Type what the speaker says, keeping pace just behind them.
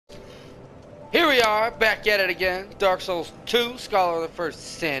Here we are, back at it again. Dark Souls 2, Scholar of the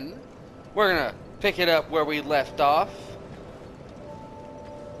First Sin. We're gonna pick it up where we left off.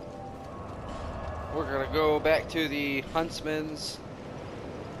 We're gonna go back to the Huntsman's.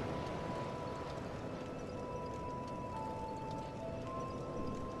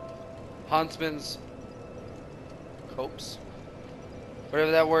 Copse?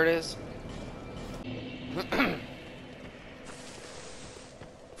 Whatever that word is.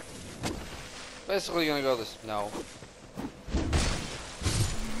 Basically gonna go this, no.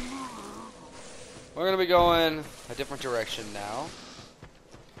 We're gonna be going a different direction now.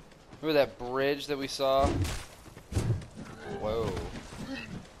 Remember that bridge that we saw? Whoa.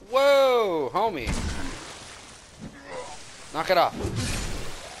 Whoa, homie. Knock it off.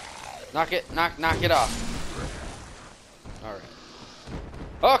 Knock it off. Alright.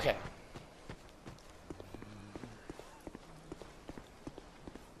 Okay.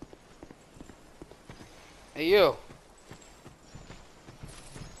 Hey, you.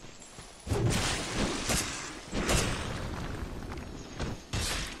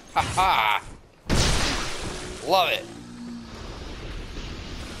 Ha-ha! Love it.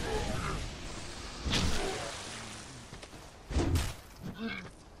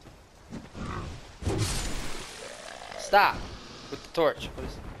 Stop with the torch,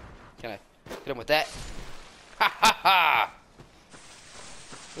 please. Can I hit him with that? Ha ha ha!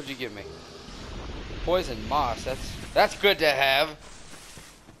 What'd you give me? Poison moss. That's good to have.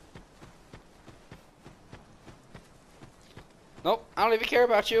 Nope, I don't even care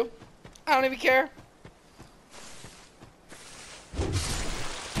about you. I don't even care.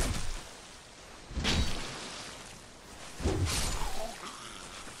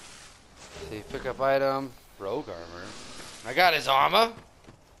 See, pick up item, rogue armor. I got his armor.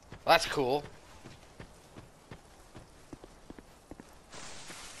 That's cool.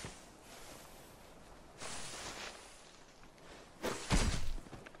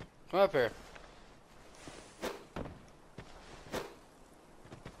 Come up here.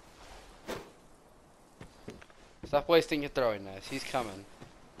 Stop wasting your throwing knives. He's coming.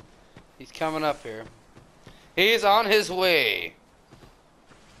 He's coming up here. He's on his way.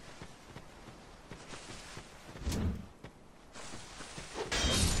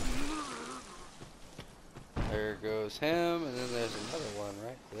 There goes him, and then there's another one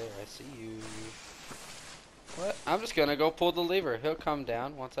right there. I see you. What? I'm just gonna go pull the lever. He'll come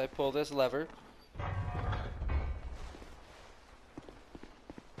down once I pull this lever.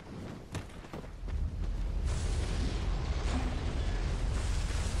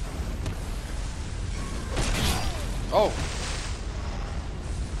 Oh!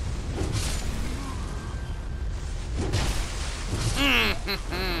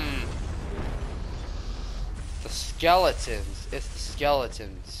 The skeletons. It's the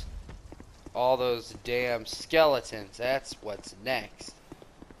skeletons. All those damn skeletons. That's what's next.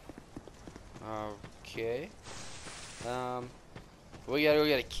 Okay. We gotta go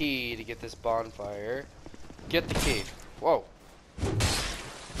get a key to get this bonfire. Get the key. Whoa.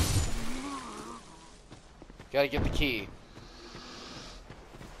 Gotta get the key.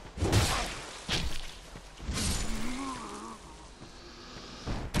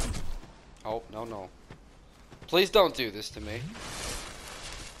 Oh, no, no. Please don't do this to me.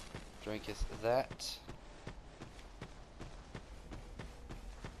 Drink is that.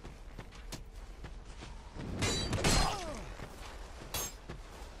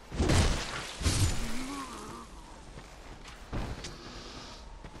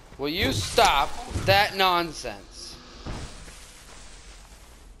 Will you stop that nonsense?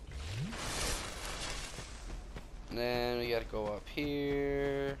 And then we gotta go up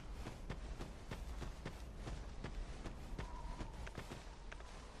here.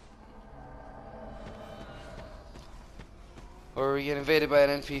 Or we get invaded by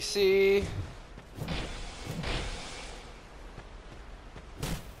an NPC.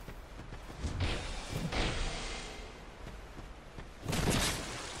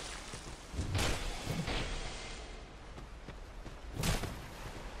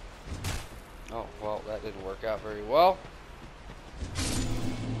 Oh, well, that didn't work out very well.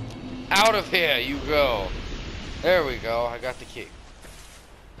 Out of here you go. There we go. I got the key.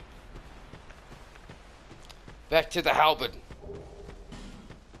 Back to the halberd.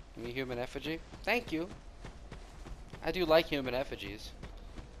 Give me human effigy. Thank you. I do like human effigies.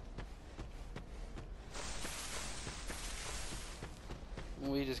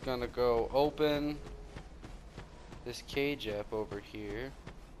 We just gonna go open this cage up over here.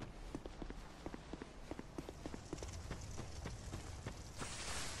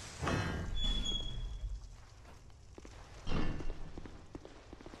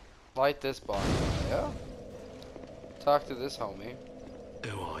 Light this bonfire. Talk to this homie.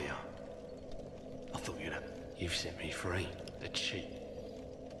 Who are you? I thought you've set me free. A cheat.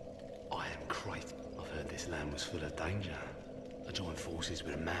 I am Crate. I've heard this land was full of danger. I joined forces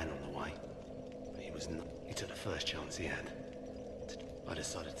with a man on the way. But he was not. He took the first chance he had. I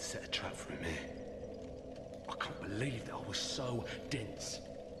decided to set a trap for him here. I can't believe that I was so dense.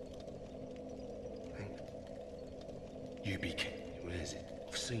 You be careful. Where is it?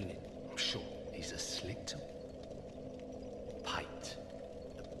 I've seen it. I'm sure. He's a slicked pate.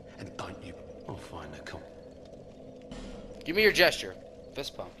 And don't you... I'll find a comp. Give me your gesture.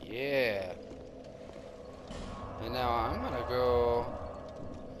 Fist pump. Yeah. And now I'm gonna go...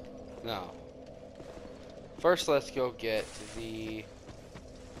 No. First, let's go get the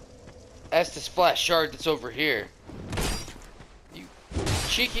Estus Flash shard that's over here. You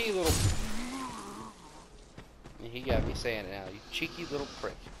cheeky little... He got me saying it now. You cheeky little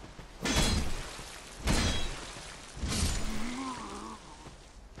prick.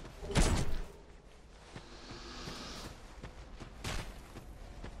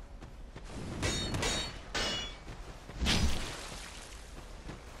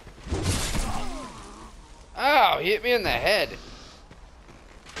 Ow, he hit me in the head.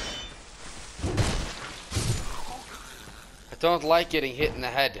 I don't like getting hit in the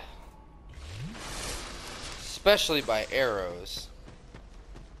head. Especially by arrows.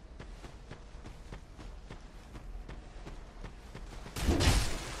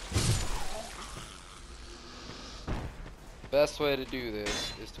 Best way to do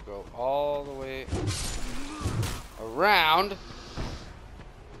this is to go all the way around.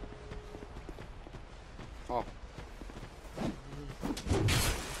 Oh.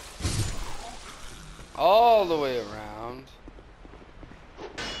 All the way around.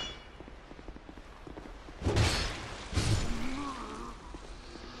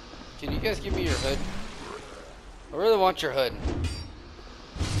 Can you guys give me your hood? I really want your hood.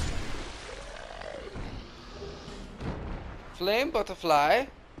 Flame butterfly.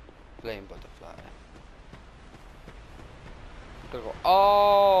 Flame butterfly. Gotta go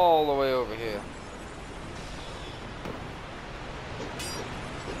all the way over here.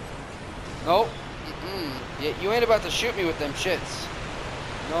 Nope. Yeah, you ain't about to shoot me with them shits.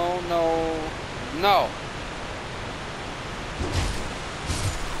 No, no, no.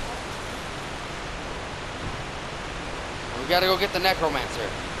 We gotta go get the necromancer.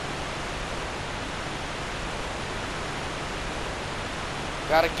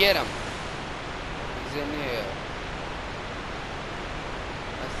 Gotta get him. He's in here.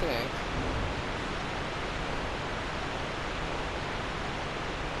 I think.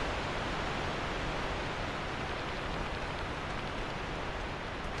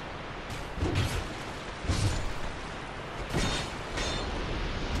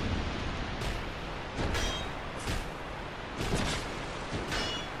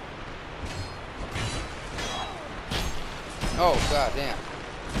 Oh, god damn.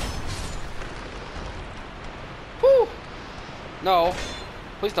 Whew. No.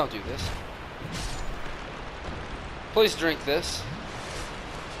 Please don't do this. Please drink this.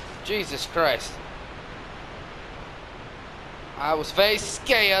 Jesus Christ. I was very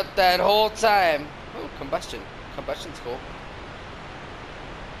scared that whole time. Oh, combustion. Combustion's cool.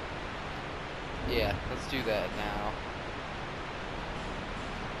 Yeah, let's do that now.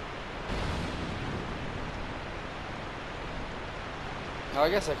 Oh, I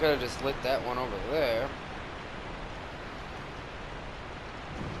guess I could have just lit that one over there.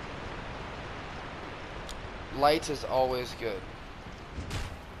 Light is always good.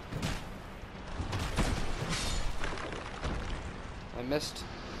 I missed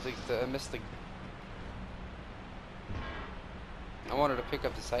the I wanted to pick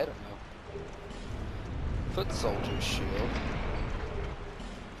up this item though. Foot soldier shield.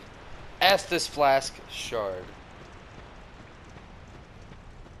 Estus flask shard.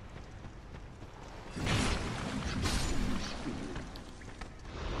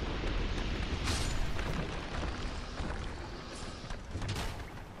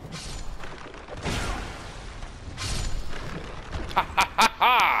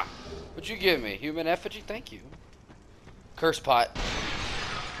 What'd you give me? Human effigy? Thank you. Curse pot.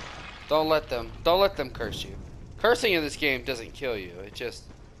 Don't let them curse you. Cursing in this game doesn't kill you. It just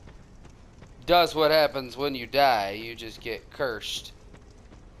does what happens when you die. You just get cursed.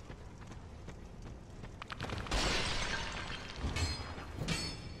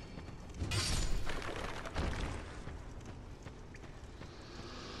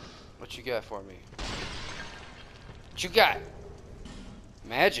 What you got for me? What you got?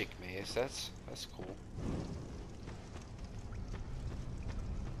 Magic maze, that's cool.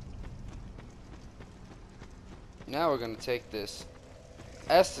 Now we're gonna take this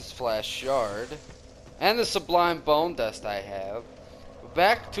Estus Flask Shard and the Sublime Bone Dust I have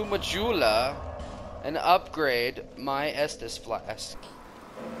back to Majula and upgrade my Estus Flask.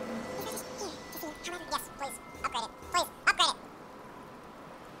 Yes, please. Upgrade it. Please, upgrade it.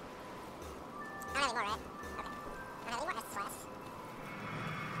 I don't have any more, right? Okay. I don't have any more Estus Flasks.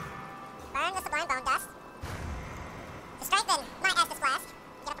 Burn the Sublime Bone Dust. To strengthen my Estus Flask.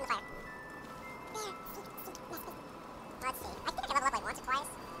 Get up from the fire. There. Let's see. I think I can level up like once or twice.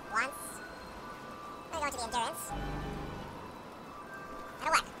 Once. I'm gonna go into the endurance.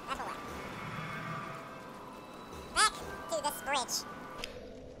 That'll work. That'll work. Back to this bridge.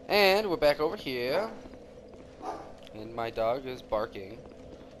 And we're back over here. And my dog is barking.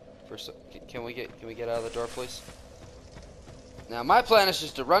 Can we get out of the door, please? Now my plan is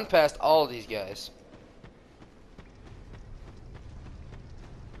just to run past all of these guys.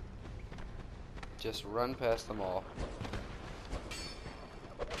 Just run past them all.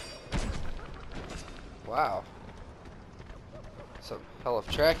 Wow. Some hell of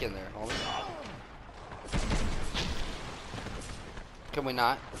track in there, homie. Can we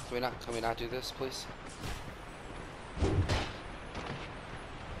not? Can we not do this, please?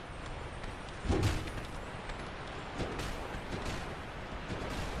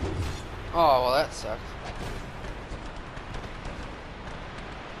 Oh, well that sucks.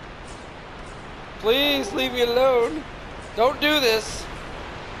 Please leave me alone. Don't do this.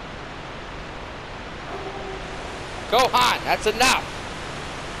 Gohan, that's enough.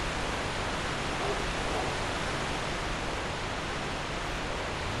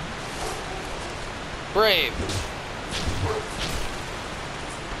 Brave.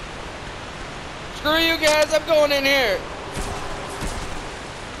 Screw you guys, I'm going in here.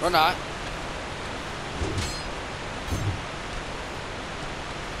 Or not.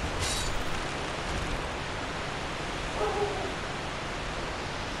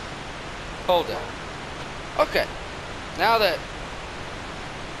 Hold down. Okay. Now that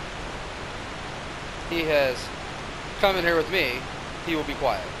he has come in here with me, he will be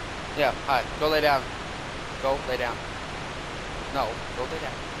quiet. Yeah, alright, go lay down. Go lay down. No, go lay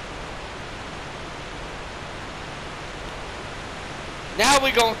down. Now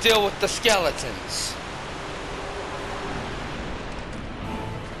we gonna deal with the skeletons.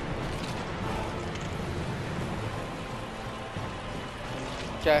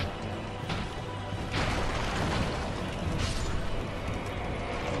 Okay.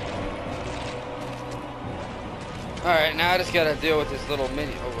 Alright, now I just gotta deal with this little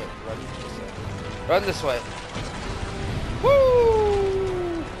mini. Oh, wait, run this way. Run this way.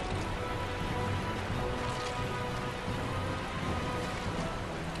 Woo!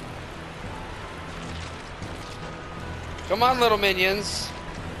 Come on, little minions.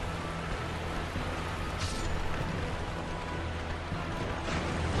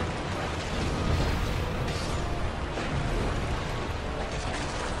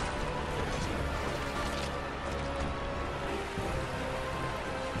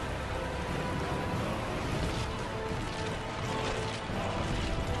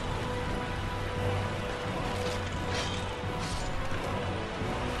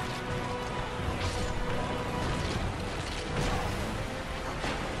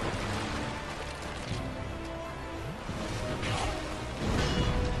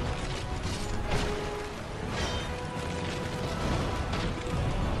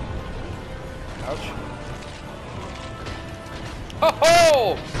 Ouch. Ho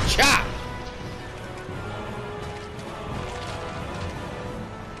ho! Chop!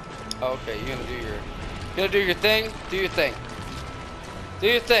 Okay, you're gonna do your thing? Do your thing. Do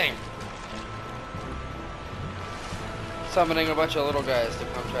your thing. Summoning a bunch of little guys to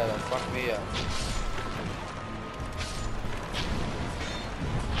come try to fuck me up.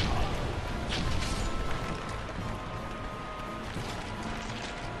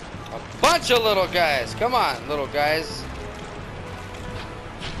 A bunch of little guys. Come on, little guys.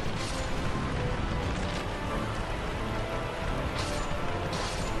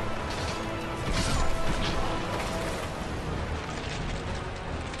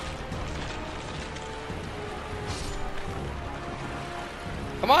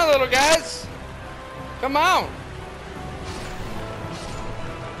 Come on, little guys. Come on.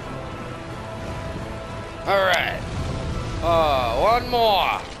 All right. One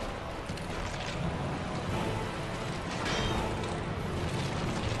more.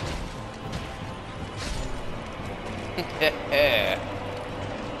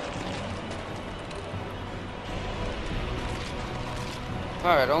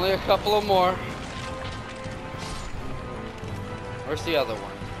 All right, only a couple of more. Where's the other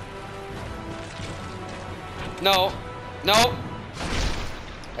one? No. No.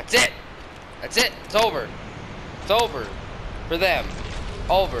 That's it. That's it. It's over. It's over. For them.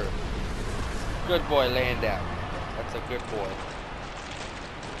 Over. Good boy laying down. That's a good boy.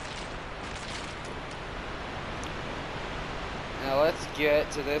 Now let's get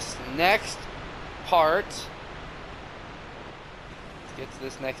to this next part. Let's get to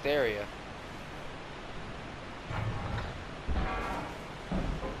this next area.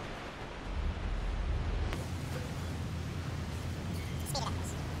 Speed it up,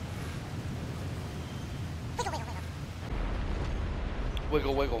 please. Wiggle, wiggle, wiggle.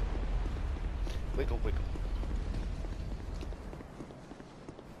 Wiggle, wiggle. Wiggle, wiggle.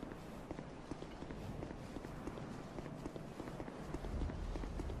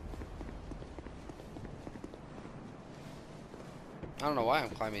 I don't know why I'm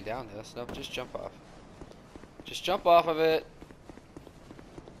climbing down this. Nope, just jump off. Just jump off of it.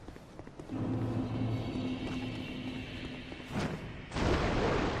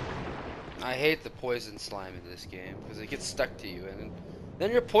 I hate the poison slime in this game because it gets stuck to you and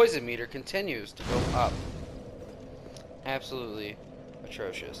then your poison meter continues to go up. Absolutely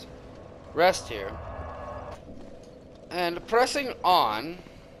atrocious. Rest here. And pressing on.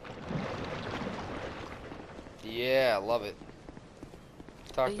 Yeah, love it.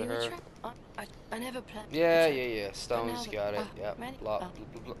 Talk to her. I never played. Yeah. Stones got it. Yep. Blah, blah,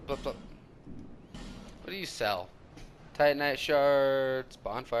 blah, blah, blah. What do you sell? Titanite shards,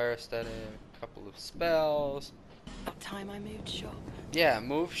 bonfire aesthetic, a couple of spells. About time I moved shop. Yeah,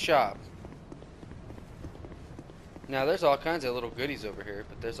 move shop. Now there's all kinds of little goodies over here,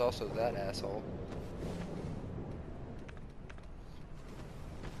 but there's also that asshole.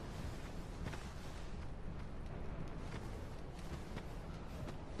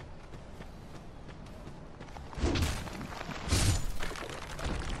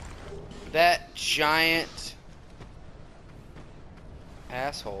 That giant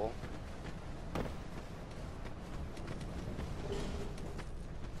asshole.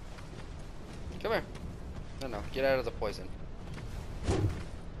 Come here. No, get out of the poison.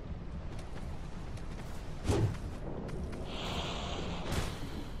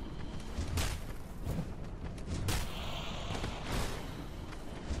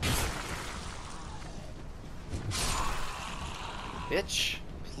 Bitch.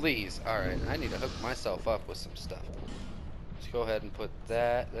 Please. Alright, I need to hook myself up with some stuff. Let's go ahead and put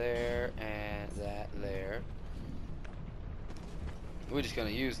that there and that there. We're just gonna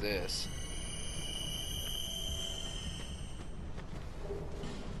use this.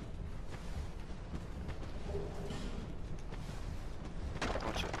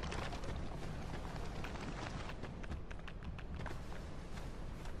 Watch it.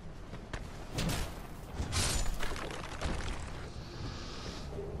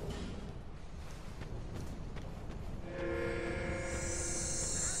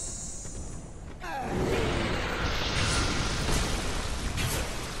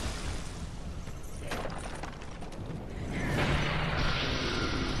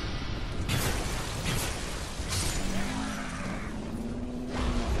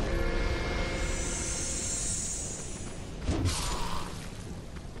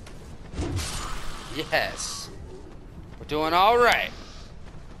 Yes. We're doing all right.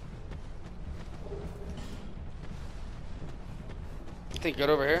 Think good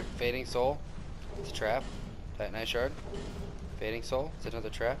over here. Fading soul. It's a trap. Titanite shard. Fading soul. It's another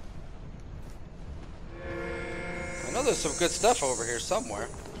trap. I know there's some good stuff over here somewhere.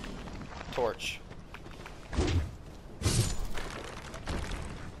 Torch.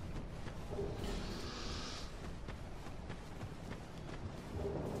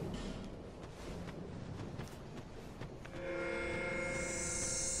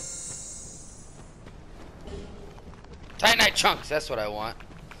 Titanite chunks, that's what I want.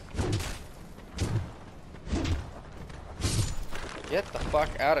 Get the fuck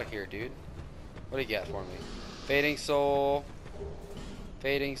out of here, dude. What do you got for me? Fading soul.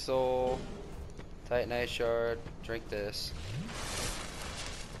 Fading soul. Titanite shard. Drink this.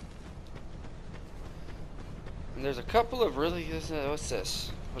 And there's a couple of really... What's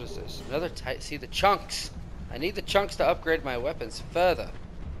this? What is this? Another see the chunks. I need the chunks to upgrade my weapons further.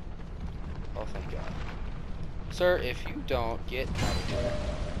 Oh, thank God. Sir, if you don't get out of here.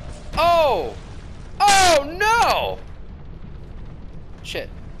 Oh! Oh no! Shit.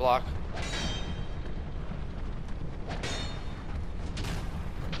 Block.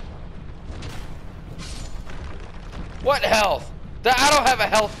 What health? I don't have a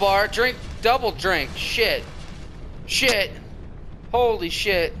health bar. Drink, double drink. Shit. Shit. Holy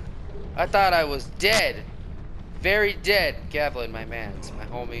shit. I thought I was dead. Very dead. Gavlin, my mans. My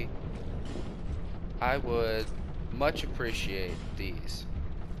homie. I would much appreciate these.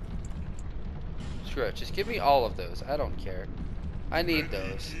 Screw it. Just give me all of those. I don't care. I need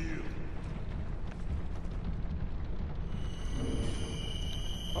those.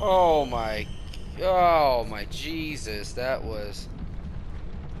 Oh my Jesus, that was...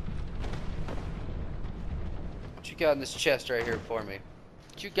 What you got in this chest right here for me?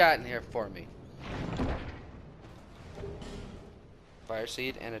 What you got in here for me? Fire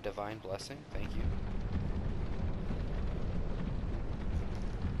seed and a divine blessing, thank you.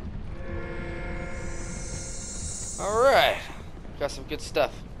 Alright, got some good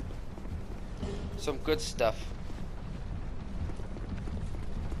stuff. Some good stuff.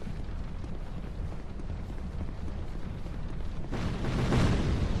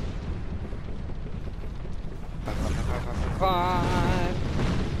 Climb.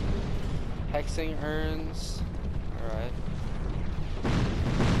 Hexing urns. Alright.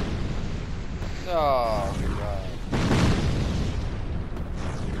 Oh, God.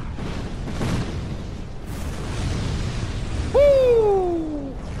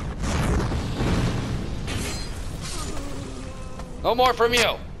 Woo! No more from you!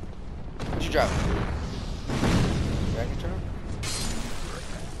 What'd you drop? Dragon charm?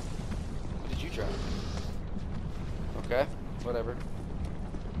 What did you drop? Okay, whatever.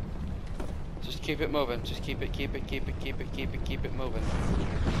 Just keep it moving. Just keep it moving.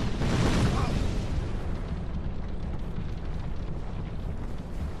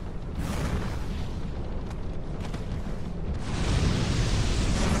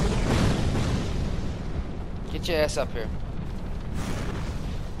 Get your ass up here.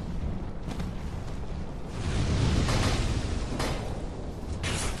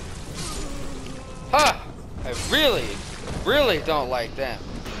 Ha! I really don't like them.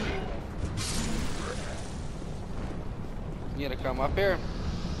 You gonna come up here?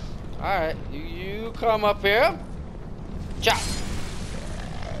 Alright, you come up here. Chop!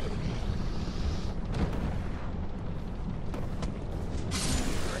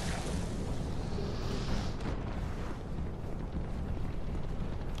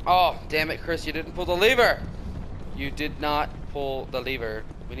 Oh, damn it, Chris, you didn't pull the lever! You did not pull the lever.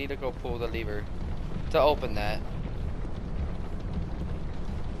 We need to go pull the lever to open that.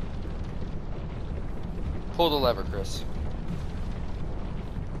 Pull the lever, Chris.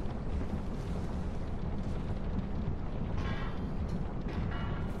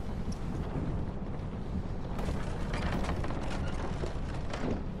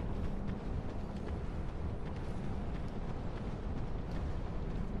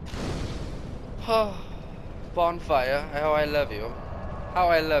 Bonfire, how I love you. How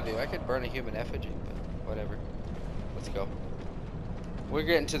I love you. I could burn a human effigy, but whatever. Let's go. We're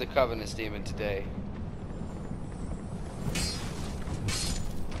getting to the Covenant's demon today.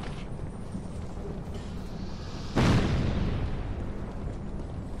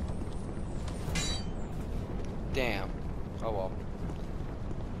 Damn. Oh well.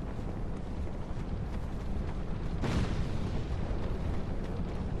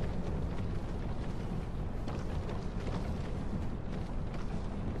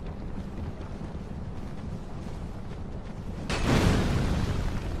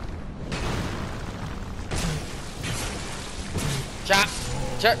 Chop!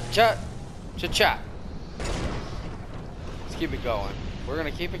 Chop! Chop! Chop! Chop! Let's keep it going. We're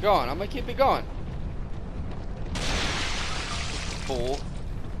gonna keep it going. I'm gonna keep it going. Fool.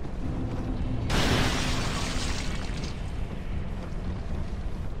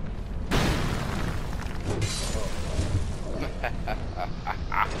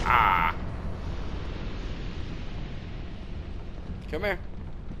 Come here.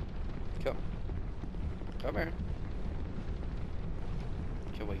 Come here.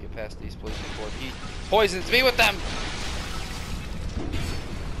 Can we get past these, please, before he poisons me with them?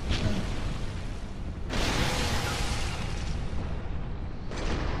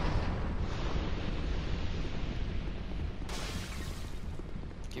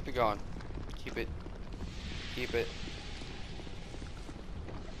 Keep it going. Keep it. Keep it.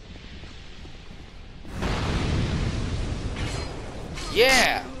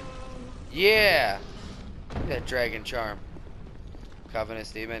 Yeah! Yeah! That dragon charm.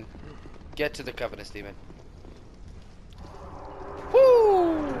 Covenant's demon. Get to the Covenant's demon.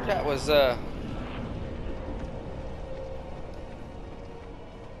 Woo! That was,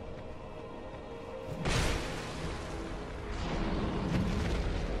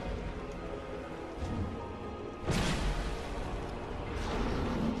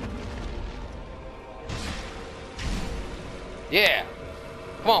 Yeah!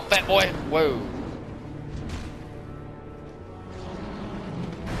 Come on, fat boy! Whoa!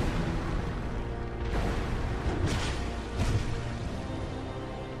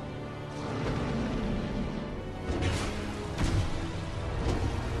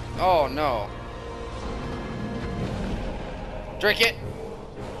 Oh no. Drink it.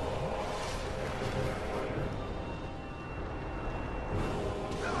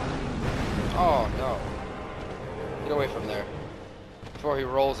 Oh no. Get away from there. Before he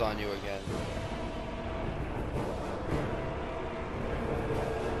rolls on you again.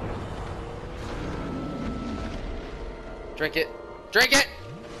 Drink it. Drink it!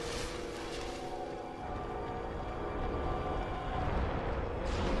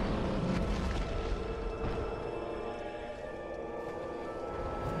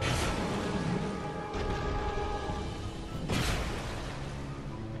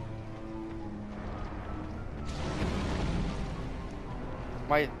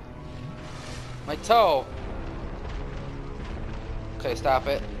 My toe. Okay, stop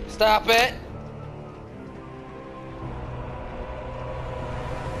it. Stop it!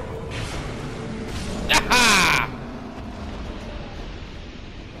 Aha!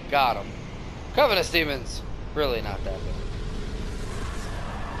 Got him. Covenant demons. Really not that bad.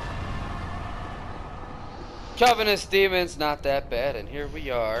 Covenant demons, not that bad. And here we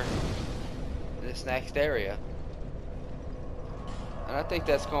are in this next area. And I think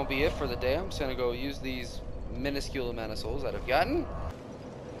that's going to be it for the day. I'm just going to go use these minuscule amount of souls that I've gotten.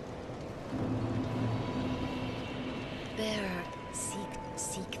 Bearer,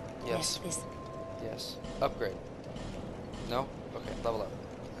 seek. Yes. This. Yes. Upgrade. No? Okay, level up.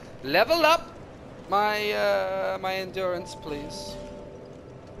 Level up my my endurance, please.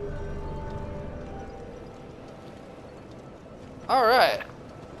 Alright.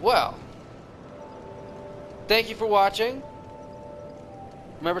 Well. Thank you for watching.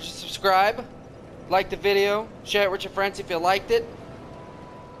 Remember to subscribe, like the video, share it with your friends if you liked it.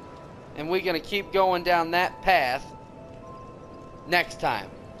 And we're going to keep going down that path next time.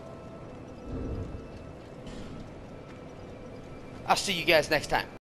 I'll see you guys next time.